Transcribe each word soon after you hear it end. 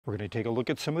We're going to take a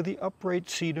look at some of the upright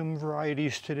sedum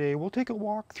varieties today. We'll take a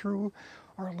walk through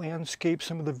our landscape,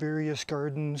 some of the various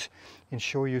gardens, and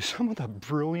show you some of the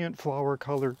brilliant flower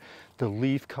color, the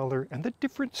leaf color, and the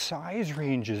different size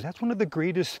ranges. That's one of the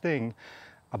greatest things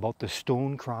about the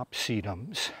Stonecrop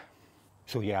sedums.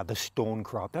 So yeah, the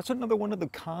Stonecrop. That's another one of the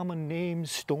common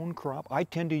names, Stonecrop. I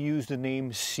tend to use the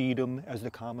name Sedum as the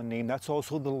common name. That's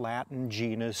also the Latin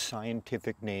genus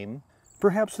scientific name.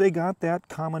 Perhaps they got that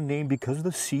common name because the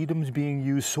sedums being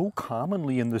used so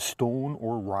commonly in the stone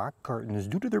or rock gardens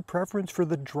due to their preference for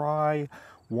the dry,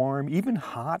 warm, even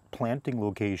hot planting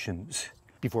locations.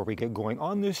 Before we get going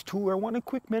on this tour, I want to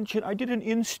quick mention I did an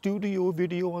in-studio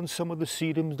video on some of the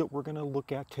sedums that we're going to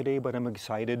look at today, but I'm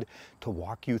excited to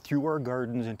walk you through our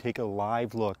gardens and take a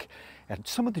live look at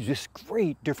some of the just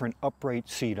great different upright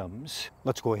sedums.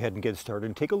 Let's go ahead and get started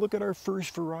and take a look at our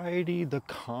first variety, the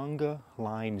conga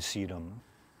line sedum.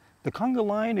 The conga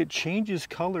line, it changes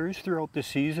colors throughout the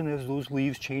season as those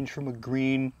leaves change from a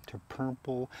green to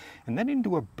purple and then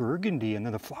into a burgundy, and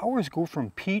then the flowers go from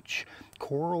peach,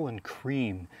 coral, and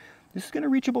cream. This is going to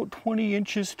reach about 20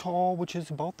 inches tall, which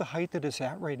is about the height that it's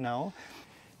at right now.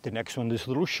 The next one, this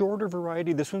little shorter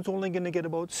variety, this one's only going to get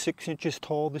about 6 inches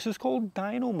tall. This is called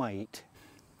Dynamite.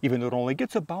 Even though it only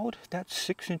gets about that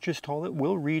 6 inches tall, it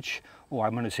will reach, oh,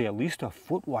 I'm going to say at least a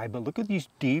foot wide. But look at these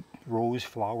deep rose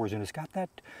flowers, and it's got that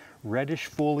reddish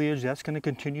foliage that's going to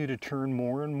continue to turn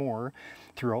more and more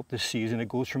throughout the season. It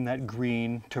goes from that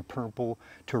green to purple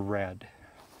to red.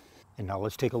 And now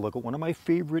let's take a look at one of my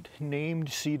favorite named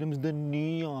sedums, the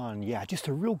neon. Yeah, just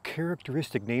a real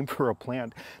characteristic name for a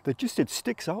plant that just, it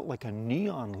sticks out like a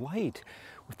neon light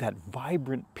with that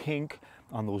vibrant pink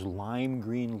on those lime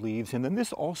green leaves. And then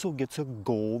this also gets a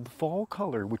gold fall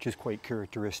color, which is quite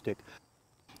characteristic.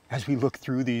 As we look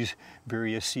through these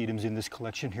various sedums in this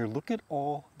collection here, look at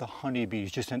all the honeybees,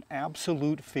 just an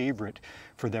absolute favorite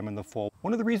for them in the fall.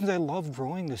 One of the reasons I love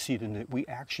growing the sedum is that we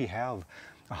actually have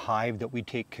a hive that we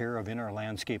take care of in our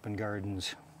landscape and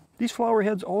gardens. These flower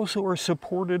heads also are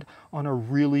supported on a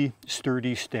really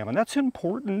sturdy stem, and that's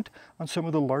important on some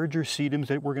of the larger sedums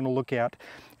that we're going to look at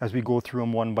as we go through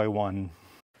them one by one.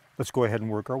 Let's go ahead and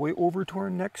work our way over to our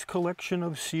next collection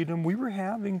of sedum. We were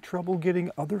having trouble getting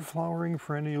other flowering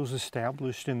perennials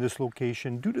established in this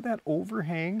location due to that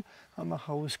overhang on the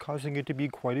house causing it to be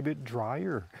quite a bit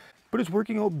drier. But it's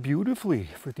working out beautifully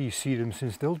for these sedums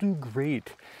since they'll do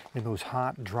great in those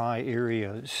hot, dry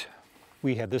areas.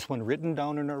 We had this one written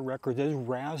down in our records as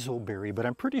razzleberry, but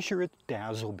I'm pretty sure it's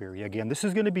dazzleberry. Again, this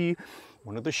is going to be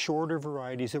one of the shorter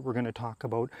varieties that we're going to talk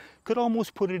about. Could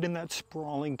almost put it in that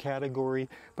sprawling category,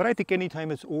 but I think anytime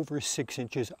it's over 6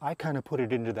 inches, I kind of put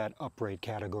it into that upright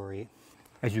category.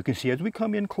 As you can see, as we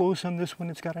come in close on this one,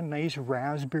 it's got a nice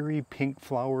raspberry pink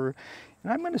flower,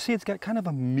 and I'm going to say it's got kind of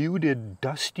a muted,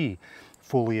 dusty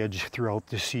foliage throughout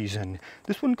the season.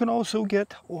 This one can also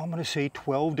get, oh, I'm going to say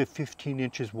 12 to 15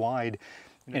 inches wide.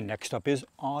 And next up is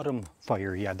Autumn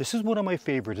Fire. Yeah, this is one of my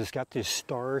favorites. It's got this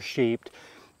star-shaped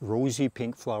rosy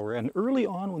pink flower, and early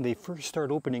on when they first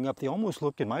start opening up, they almost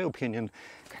look, in my opinion,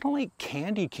 kind of like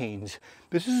candy canes.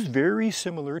 This is very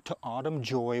similar to Autumn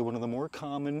Joy, one of the more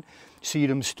common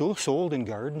sedums still sold in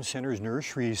garden centers,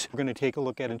 nurseries. We're going to take a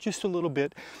look at it in just a little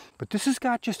bit, but this has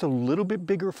got just a little bit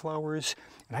bigger flowers,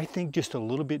 and I think just a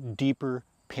little bit deeper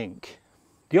pink.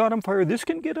 The Autumn Fire, this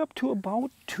can get up to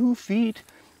about 2 feet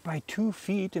by 2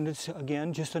 feet, and it's,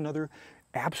 again, just another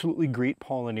absolutely great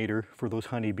pollinator for those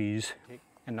honeybees.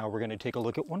 And now we're going to take a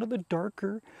look at one of the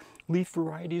darker leaf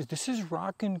varieties. This is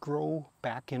Rock and Grow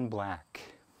Back in Black.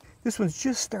 This one's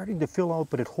just starting to fill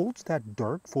out, but it holds that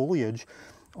dark foliage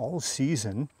all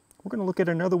season. We're going to look at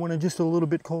another one in just a little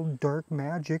bit called Dark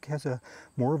Magic. Has a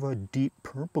more of a deep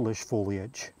purplish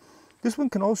foliage. This one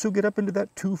can also get up into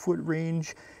that 2-foot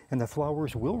range, and the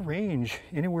flowers will range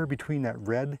anywhere between that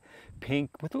red,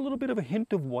 pink, with a little bit of a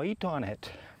hint of white on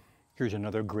it. Here's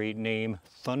another great name,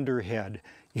 Thunderhead.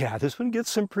 Yeah, this one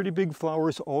gets some pretty big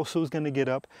flowers. Also is going to get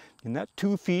up in that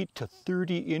 2 feet to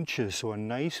 30 inches, so a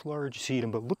nice large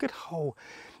sedum. But look at how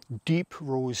deep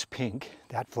rose pink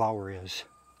that flower is.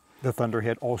 The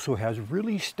Thunderhead also has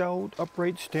really stout,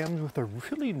 upright stems with a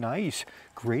really nice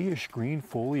grayish green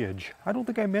foliage. I don't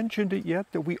think I mentioned it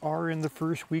yet that we are in the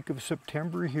first week of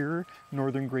September here,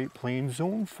 Northern Great Plains,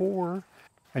 Zone 4.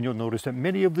 And you'll notice that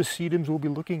many of the sedums we'll be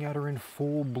looking at are in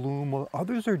full bloom, while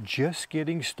others are just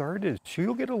getting started. So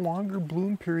you'll get a longer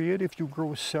bloom period if you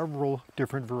grow several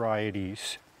different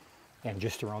varieties. And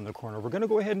just around the corner, we're going to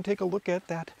go ahead and take a look at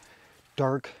that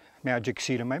Dark Magic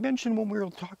sedum. I mentioned when we were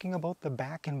talking about the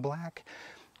Back in Black,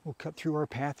 we'll cut through our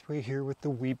pathway here with the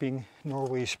weeping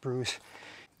Norway spruce.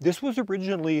 This was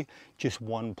originally just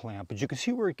one plant, but you can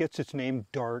see where it gets its name,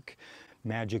 dark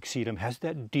magic sedum, has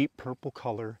that deep purple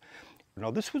color. Now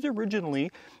this was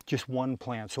originally just one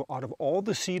plant, so out of all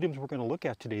the sedums we're going to look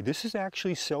at today, this is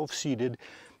actually self-seeded,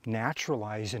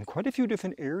 naturalized in quite a few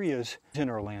different areas in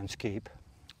our landscape.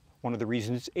 One of the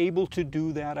reasons it's able to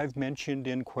do that, I've mentioned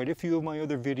in quite a few of my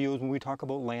other videos when we talk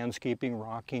about landscaping,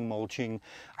 rocking, mulching.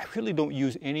 I really don't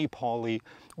use any poly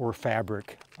or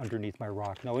fabric underneath my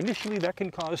rock. Now initially that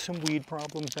can cause some weed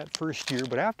problems that first year,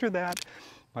 but after that,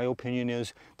 my opinion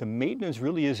is the maintenance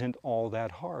really isn't all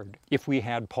that hard. If we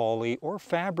had poly or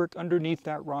fabric underneath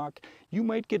that rock, you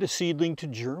might get a seedling to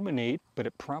germinate, but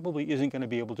it probably isn't going to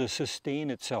be able to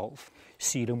sustain itself.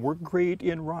 Sedum work great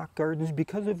in rock gardens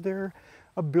because of their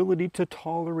ability to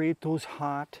tolerate those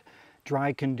hot,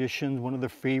 dry conditions. One of the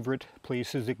favorite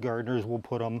places that gardeners will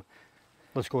put them.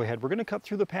 Let's go ahead. We're going to cut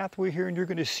through the pathway here and you're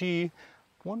going to see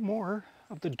one more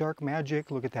of the dark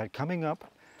magic. Look at that coming up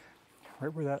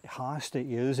right where that hosta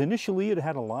is. Initially it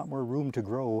had a lot more room to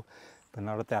grow, but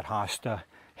now that that hosta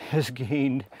has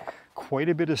gained quite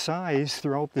a bit of size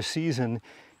throughout the season,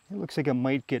 it looks like it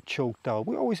might get choked out.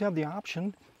 We always have the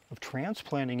option of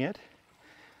transplanting it.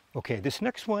 Okay, this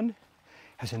next one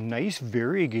has a nice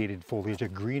variegated foliage, a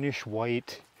greenish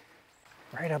white,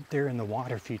 right up there in the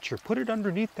water feature. Put it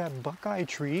underneath that buckeye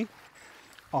tree.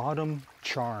 Autumn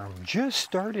charm, just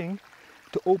starting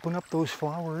to open up those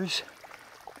flowers.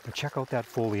 But check out that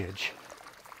foliage.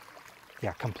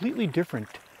 Yeah, completely different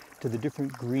to the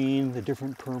different green, the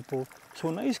different purple. So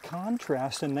a nice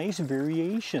contrast, a nice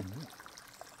variation.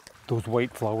 Those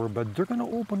white flower buds, they're going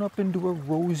to open up into a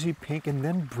rosy pink, and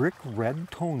then brick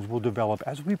red tones will develop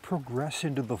as we progress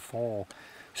into the fall.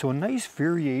 So a nice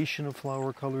variation of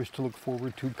flower colors to look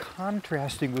forward to,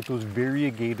 contrasting with those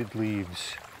variegated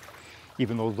leaves.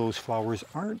 Even though those flowers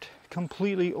aren't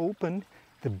completely open,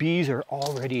 the bees are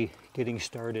already getting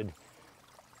started.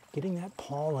 Getting that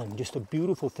pollen, just a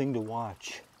beautiful thing to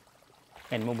watch.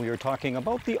 And when we were talking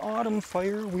about the autumn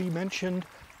fire, we mentioned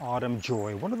autumn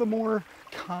joy, one of the more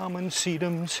common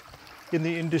sedums in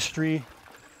the industry.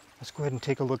 Let's go ahead and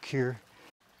take a look here.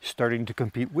 Starting to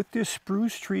compete with this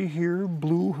spruce tree here,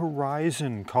 Blue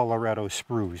Horizon Colorado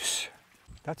spruce.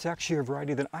 That's actually a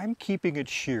variety that I'm keeping it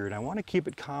sheared. I want to keep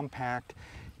it compact,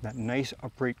 that nice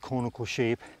upright conical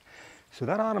shape. So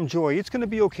that autumn joy, it's going to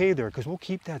be okay there because we'll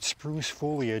keep that spruce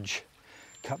foliage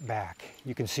cut back.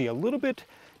 You can see a little bit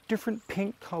different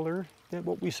pink color than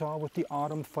what we saw with the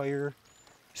autumn fire.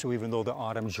 So even though the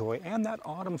autumn joy and that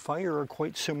autumn fire are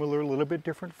quite similar, a little bit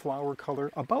different flower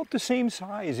color, about the same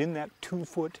size in that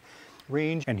 2-foot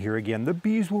range. And here again, the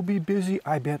bees will be busy,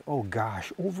 I bet, oh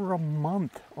gosh, over a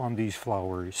month on these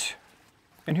flowers.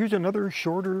 And here's another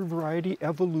shorter variety,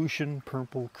 Evolution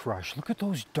Purple Crush. Look at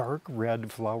those dark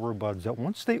red flower buds that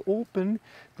once they open,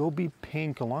 they'll be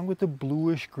pink along with the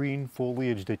bluish green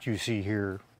foliage that you see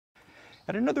here.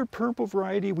 And another purple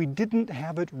variety, we didn't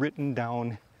have it written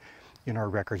down in our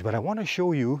records, but I want to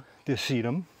show you this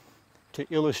sedum to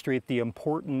illustrate the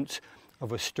importance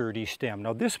of a sturdy stem.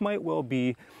 Now this might well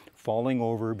be falling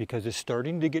over because it's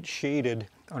starting to get shaded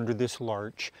under this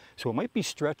larch, so it might be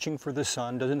stretching for the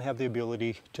sun, doesn't have the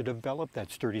ability to develop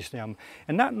that sturdy stem.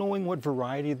 And not knowing what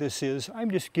variety this is, I'm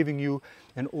just giving you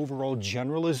an overall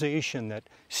generalization that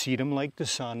sedum like the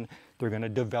sun, they're going to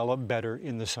develop better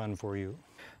in the sun for you.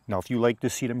 Now, if you like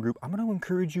this sedum group, I'm going to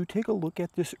encourage you, take a look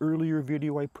at this earlier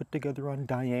video I put together on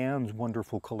Diane's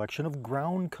wonderful collection of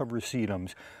ground cover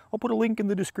sedums. I'll put a link in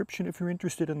the description if you're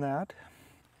interested in that.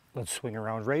 Let's swing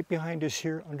around right behind us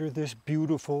here under this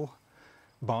beautiful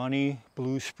Bonnie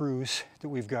blue spruce that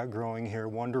we've got growing here.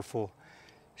 Wonderful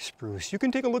spruce. You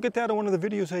can take a look at that on one of the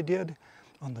videos I did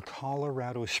on the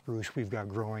Colorado spruce we've got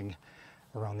growing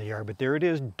around the yard. But there it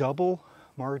is, double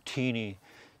martini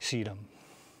sedum.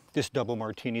 This double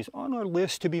martini is on our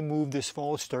list to be moved this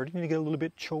fall. It's starting to get a little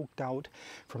bit choked out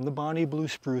from the Bonnie blue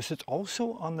spruce. It's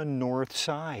also on the north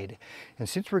side. And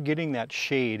since we're getting that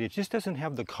shade, it just doesn't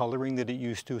have the coloring that it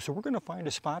used to. So we're going to find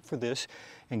a spot for this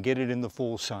and get it in the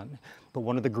full sun. But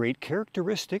one of the great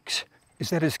characteristics is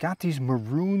that it's got these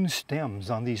maroon stems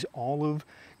on these olive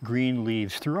green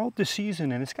leaves throughout the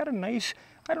season. And it's got a nice,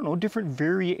 I don't know, different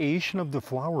variation of the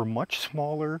flower, much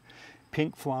smaller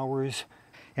pink flowers.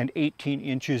 And 18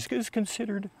 inches is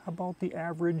considered about the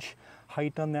average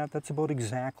height on that. That's about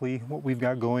exactly what we've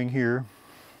got going here.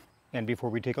 And before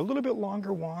we take a little bit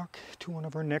longer walk to one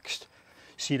of our next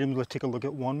sedums, let's take a look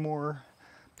at one more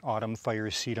autumn fire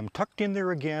sedum. Tucked in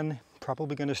there again,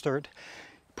 probably going to start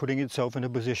putting itself in a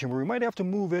position where we might have to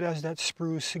move it as that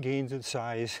spruce gains its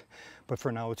size. But for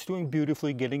now, it's doing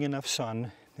beautifully, getting enough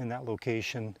sun in that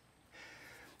location.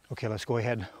 Okay, let's go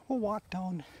ahead. We'll walk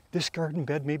down this garden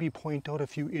bed, maybe point out a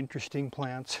few interesting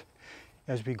plants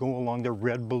as we go along. The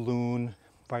red balloon,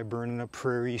 viburnum,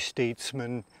 prairie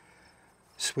statesman,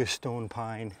 Swiss stone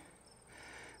pine.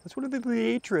 That's one of the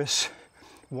Varieties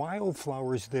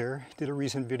wildflowers there. Did a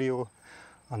recent video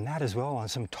on that as well, on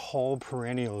some tall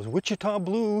perennials. Wichita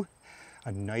blue,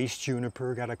 a nice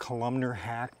juniper, got a columnar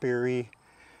hackberry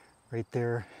right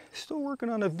there. Still working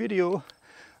on a video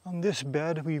on this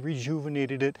bed. We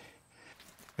rejuvenated it.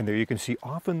 And there you can see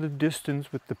off in the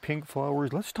distance with the pink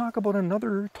flowers. Let's talk about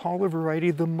another taller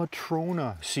variety, the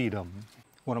Matrona sedum.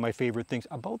 One of my favorite things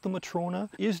about the Matrona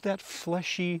is that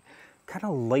fleshy, kind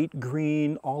of light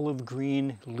green, olive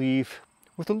green leaf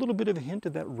with a little bit of a hint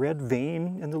of that red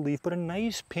vein in the leaf, but a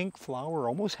nice pink flower.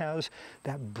 Almost has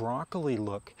that broccoli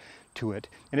look to it.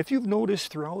 And if you've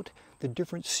noticed throughout the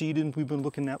different sedums we've been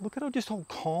looking at, look at how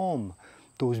calm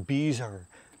those bees are.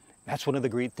 That's one of the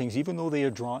great things. Even though they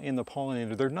draw in the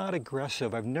pollinator, they're not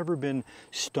aggressive. I've never been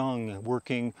stung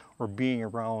working or being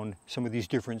around some of these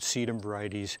different sedum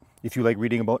varieties. If you like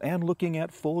reading about and looking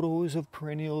at photos of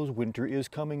perennials, winter is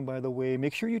coming, by the way,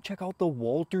 make sure you check out the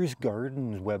Walter's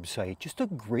Gardens website. Just a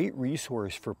great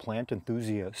resource for plant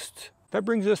enthusiasts. That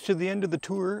brings us to the end of the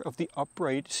tour of the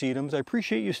upright sedums. I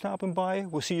appreciate you stopping by.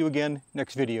 We'll see you again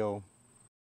next video.